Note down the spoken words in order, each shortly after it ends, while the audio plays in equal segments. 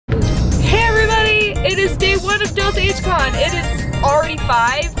THCon. It is already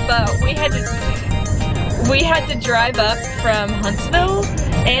 5, but we had to drive up from Huntsville,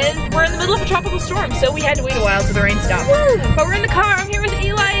 and we're in the middle of a tropical storm, so we had to wait a while till the rain stopped. But we're in the car. I'm here with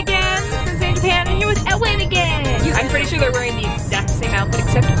Eli again from San Japan, and here with Ellen again. I'm pretty sure they're wearing the exact same outfit,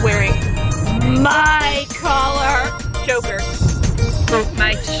 except wearing my collar. Joker.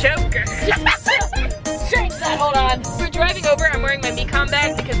 My choker. Change that, hold on. We're driving over, I'm wearing my Mecom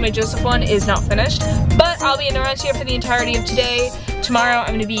bag because my Joseph one is not finished. But I'll be in Orange for the entirety of today. Tomorrow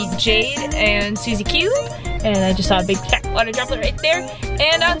I'm gonna be Jade and Susie Q. And I just saw a big fat water droplet right there.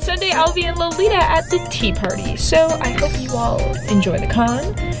 And on Sunday I'll be in Lolita at the tea party. So I hope you all enjoy the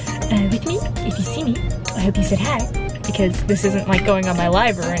con with me. If you see me, I hope you said hi. Because this isn't like going on my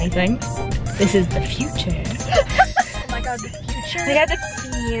live or anything. This is the future. Oh my god, the future. I got the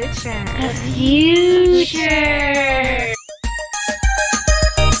future. The future.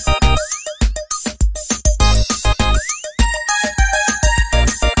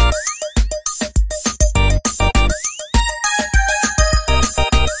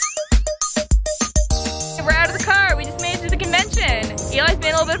 We're out of the car. We just made it to the convention. Eli's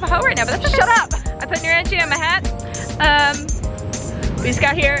being a little bit of a hoe right now, but that's okay. Shut up. I put Nuranchi on my hat. We just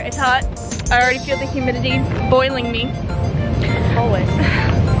got here. It's hot. I already feel the humidity boiling me. Always.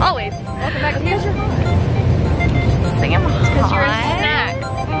 Always. Welcome back to you. Sam, because you're a snack.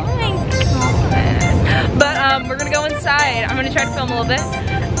 Oh my god. But we're gonna go inside. I'm gonna try to film a little bit.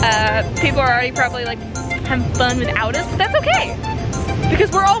 People are already probably like having fun without us, but that's okay.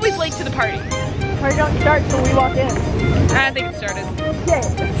 Because we're always late to the party. The party don't start till we walk in. I think it started. Yay.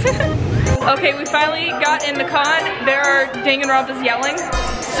 Okay, we finally got in the con. There are Danganronpas yelling.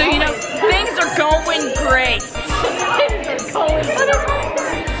 So you know, things are going great. They're so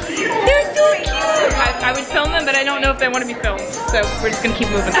cute. I would film them, but I don't know if they want to be filmed. So we're just gonna keep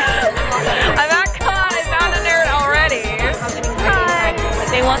moving. I'm at con. I found a nerd already. Hi.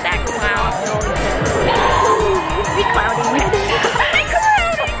 They want that clown. We clowning.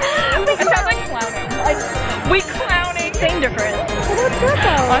 It sounds like clowning. We clowning. Same difference.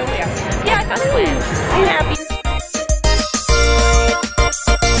 Honestly, yeah, I found a plan. I'm happy.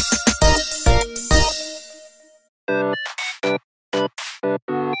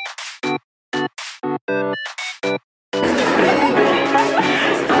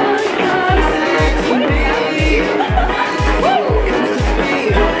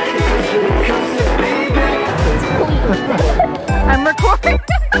 I'm recording.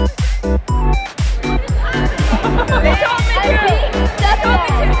 They told me to. They told me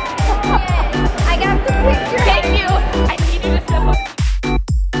to. I got the picture. Thank you. I need you to step up.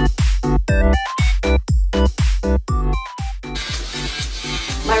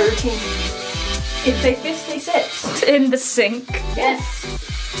 My routine. If they fish, they sit. In the sink. Yes.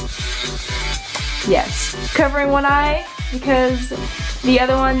 Yes. Covering one eye because the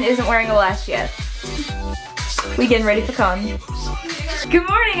other one isn't wearing a lash yet. We getting ready for con. Good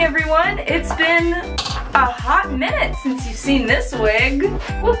morning, everyone. It's been a hot minute since you've seen this wig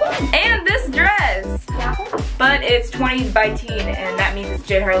and this dress. But it's 20 by teen, and that means it's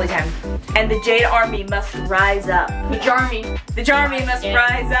Jade Harley time. And the Jade Army must rise up. The Jarmy must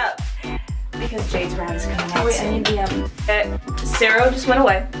rise up. Because Jade's round is coming out soon. Sarah just went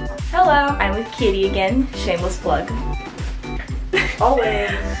away. Hello. I'm with Kittie again. Shameless plug.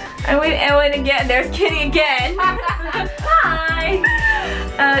 Always. And again, there's Kittie again. Hi.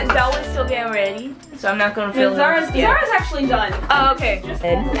 Dalwin's still getting ready, so I'm not gonna film. Zara's actually done. Oh, okay.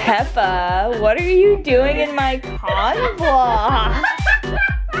 And Peppa, what are you doing in my con vlog?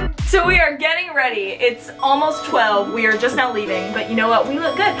 So we are getting ready. It's almost 12. We are just now leaving, but you know what? We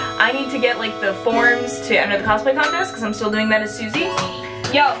look good. I need to get like the forms to enter the cosplay contest because I'm still doing that as Susie.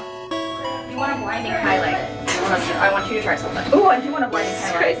 Yo, you want a blinding highlight? I want you to try something. Ooh, I do want a blinding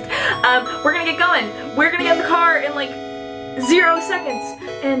highlight. We're gonna get going. We're gonna get in the car in like 0 seconds,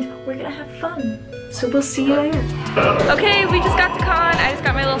 and we're gonna have fun. So we'll see you later. Okay, we just got to con. I just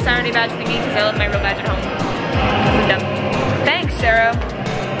got my little Saturday badge thingy because I left my real badge at home. I'm done. Thanks, Sarah.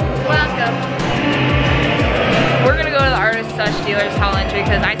 Welcome. We're gonna go to the artist/dealers hall entry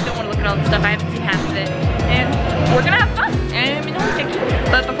because I still want to look at all the stuff. I haven't seen half of it, and we're gonna have fun. And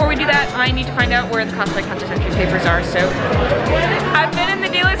I'm but before we do that, I need to find out where the cosplay contest entry papers are. So I've been in the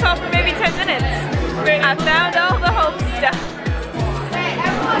dealer's hall for maybe 10 minutes. I found all the home stuff,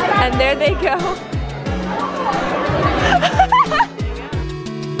 and there they go.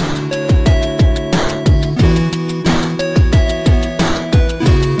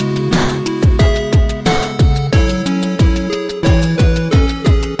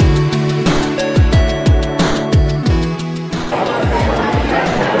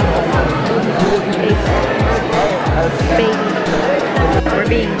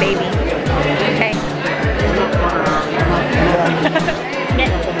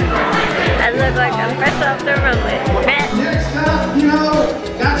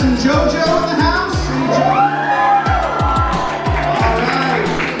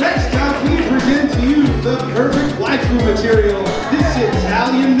 material. This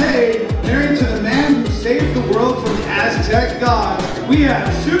Italian maid, married to the man who saved the world from the Aztec gods. We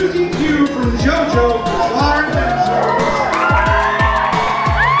have Susie Q from JoJo for Zara Adventures.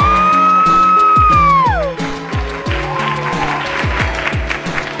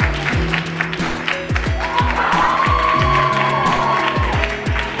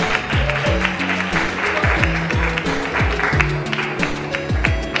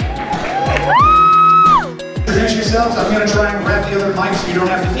 Introduce yourselves. I'm going to try and grab the other mic so you don't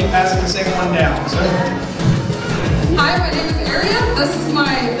have to keep passing the second one down. So. Hi, my name is Eren. This is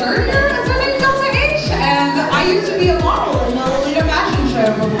my third year attending Ota-Q, and I used to be a model in the Lolita fashion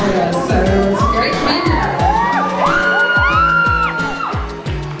show before this, so it's great to be here.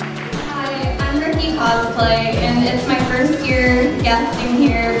 Hi, I'm Cosplay, and it's my first year guesting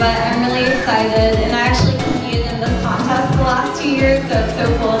here, but I'm really excited, and I actually competed in this contest the last 2 years, so it's so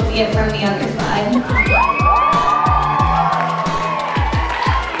cool to see it from the other side.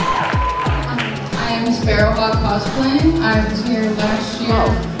 Cosplay. I was here last year,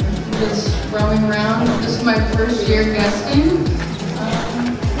 just roaming around. This is my first year guesting.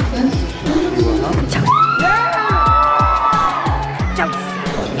 That's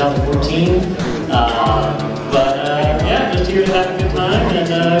 2014, yeah, just here to have a good time and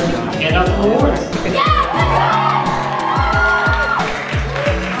hand out some awards.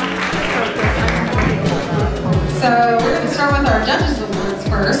 So we're going to start with our Judges Awards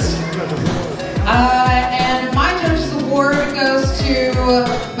first. And my Judges Award goes to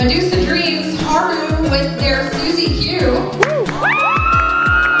Medusa Dreams Haru with their Susie Q.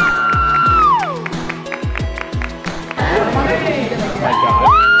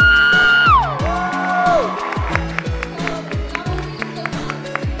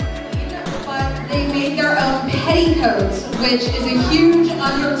 But they made their own petticoats, which is a huge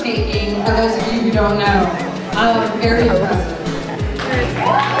undertaking for those of you who don't know. Very impressive.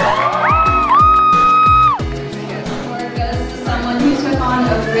 Who took on a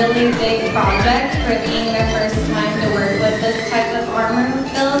really big project for being their first time to work with this type of armor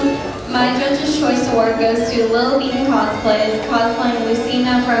build. My Judge's Choice Award goes to Lil Bean Cosplays, cosplaying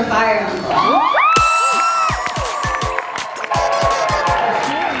Lucina from Fire Emblem.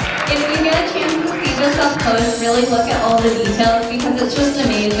 If you get a chance to see this up close, really look at all the details because it's just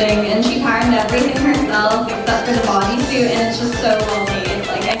amazing. And she patterned everything herself except for the bodysuit, and it's just so well made.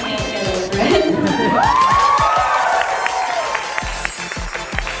 Like, I can't get over it.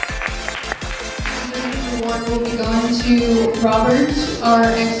 Will be going to Robert, our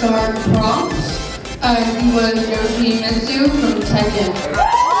XR Props. He was Yoshi Mitsu from Tekken.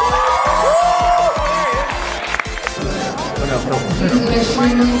 He's an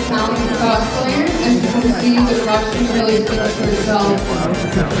extremely talented cosplayer, and you can see the costume really speaks for itself.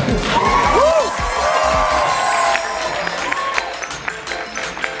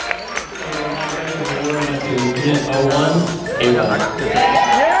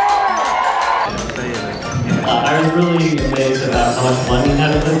 I was really amazed about how much fun he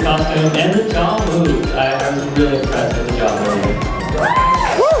had with this costume and the jaw move. I was really impressed with the jaw move.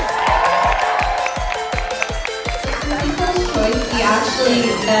 People's Choice, we actually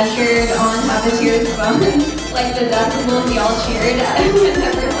measured on Adair's phone, like the decibels y'all cheered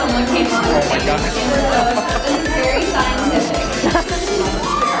whenever someone came on the stage. So this is very scientific.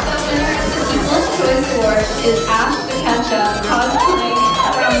 The winner of the People's Choice Award is Ash the Ketchup, cosplaying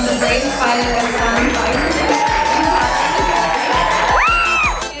from the Brave Fighter of Soundfire.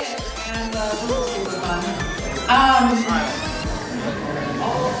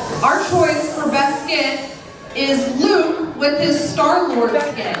 Our choice for best skit is Luke with his Star-Lord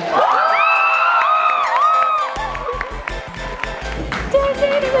skit.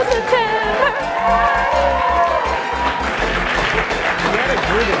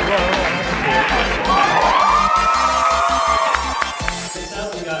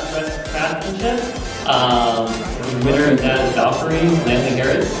 We got Best Craftsmanship. The winner of that is Valkyrie, Landon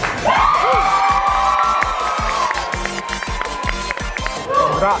Harris.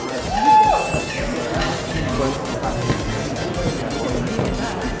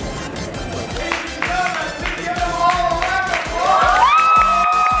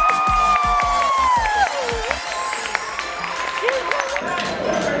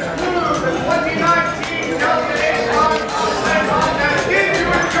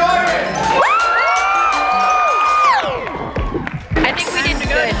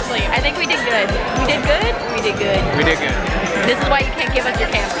 We did good. This is why you can't give us your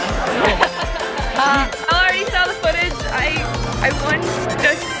camera. I already saw the footage. I won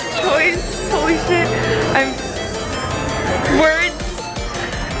Judge's Choice. Holy shit. Words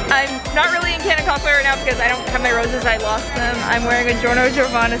I'm not really in canon cosplay right now because I don't have my roses, I lost them. I'm wearing a Giorno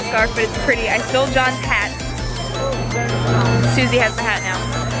Giovanna scarf, but it's pretty. I stole John's hat. Susie has the hat now.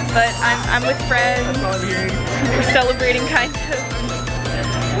 But I'm with friends. We're celebrating kind of.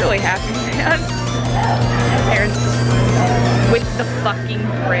 I'm really happy, man. Aaron's with the fucking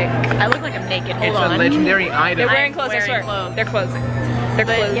brick. I look like I'm naked, hold on. It's a legendary item. They're wearing clothes, I swear. They're closing. They're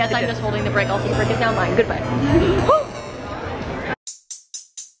closing. Yes, I'm just holding the brick. Also, the brick is now mine. Goodbye.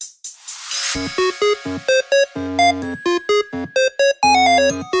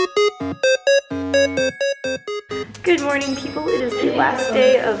 Good morning, people. It is the last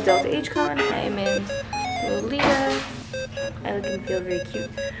day of Delta H-Con. I am in Lolita. I look and feel very cute.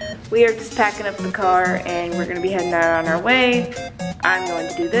 We are just packing up the car and we're gonna be heading out on our way. I'm going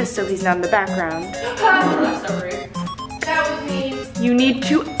to do this so he's not in the background. That's so rude. That was me. You need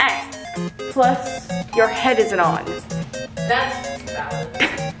to act. Plus, your head isn't on. That's valid.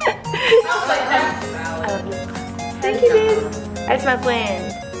 Sounds like that's valid. I love you. Thank you, babe. That's my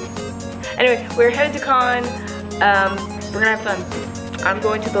plan. Anyway, we're headed to con. We're gonna have fun. I'm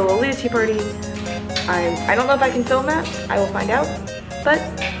going to the Lolita tea party. I don't know if I can film that. I will find out. But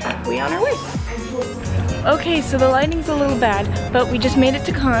we on our way. Okay, so the lighting's a little bad, but we just made it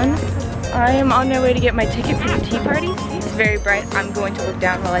to con. I am on my way to get my ticket for the tea party. It's very bright. I'm going to look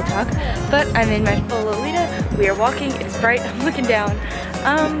down while I talk, but I'm in my full Lolita. We are walking. It's bright. I'm looking down.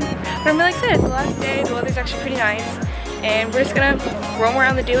 But I'm really excited. It's the last day. The weather's actually pretty nice. And we're just gonna roam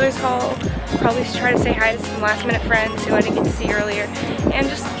around the dealer's hall, probably try to say hi to some last minute friends who I didn't get to see earlier, and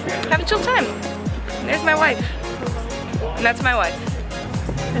just have a chill time. And there's my wife. And that's my wife.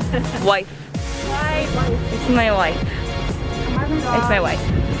 Wife. It's my wife. It's my wife.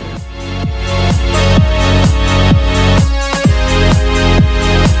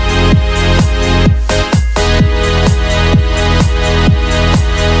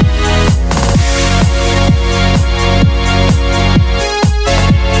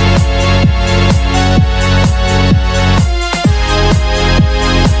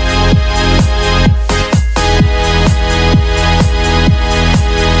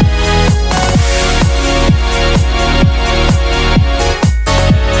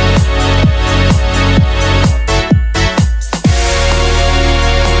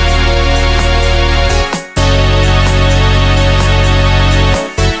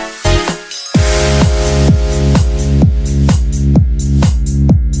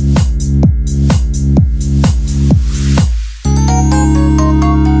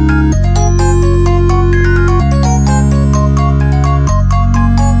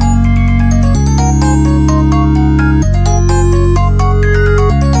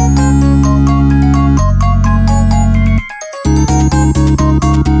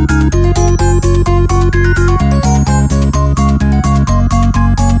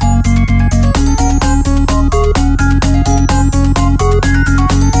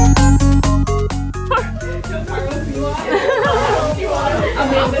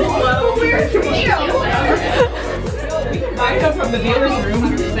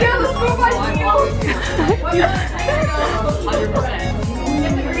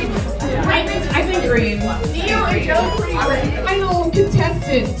 I think green. I know,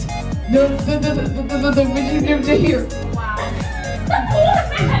 contestant. The here. Wow.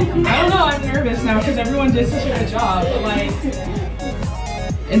 I don't know, I'm nervous now because everyone did such a good job. But like,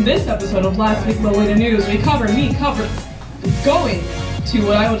 in this episode of Last Week Lolita News, me covered going to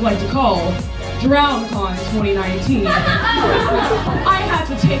what I would like to call DrownCon 2019. I had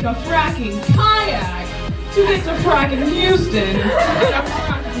to take a fracking kayak to get to fracking Houston.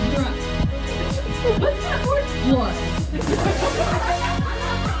 What's that word? Blood.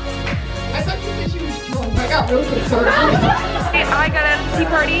 I thought you said she was drunk. I got real concerned. I got out of the tea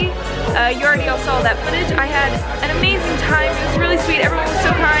party. You already all saw that footage. I had an amazing time. It was really sweet. Everyone was so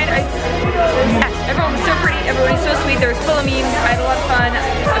kind. Everyone was so pretty. Everyone was so sweet. There was full of memes. I had a lot of fun.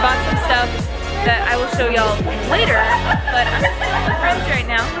 I bought some stuff that I will show y'all later. But I'm just with my friends right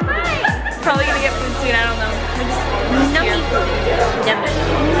now. Probably gonna get food soon. I don't know. We're just here.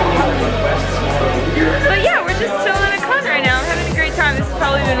 But yeah, we're just chilling at a con right now. I'm having a great time. This has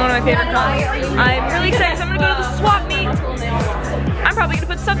probably been one of my favorite cons. I'm really excited. So I'm gonna go to the swap meet. I'm probably gonna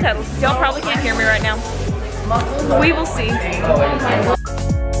put subtitles. Y'all probably can't hear me right now. We will see.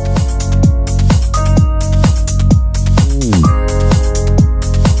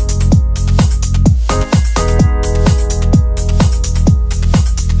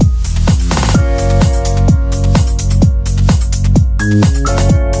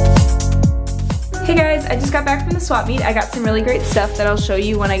 Hey guys, I just got back from the swap meet. I got some really great stuff that I'll show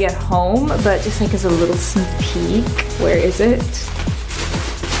you when I get home, but just like as a little sneak peek, where is it?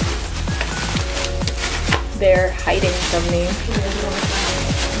 they're hiding from me.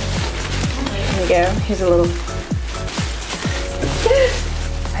 There we go. Here's a little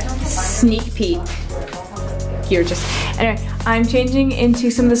sneak peek. You're just, anyway, I'm changing into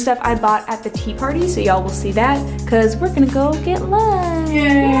some of the stuff I bought at the tea party, so y'all will see that, because we're gonna go get lunch.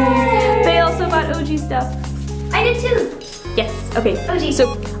 Yay. They also bought OG stuff. I did too. Yes, okay. OG.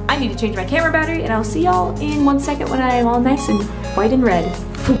 So I need to change my camera battery, and I'll see y'all in 1 second when I am all nice and white and red.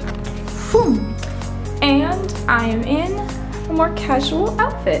 And I am in a more casual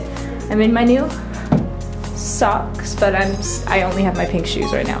outfit. I'm in my new socks, but I only have my pink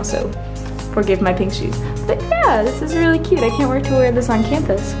shoes right now, so forgive my pink shoes. But yeah, this is really cute. I can't wait to wear this on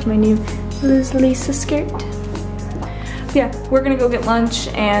campus. My new Liz Lisa skirt. But yeah, we're gonna go get lunch,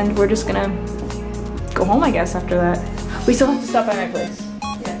 and we're just gonna go home, I guess, after that. We still have to stop by my place.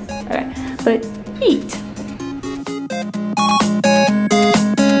 Yes. Okay, but eat.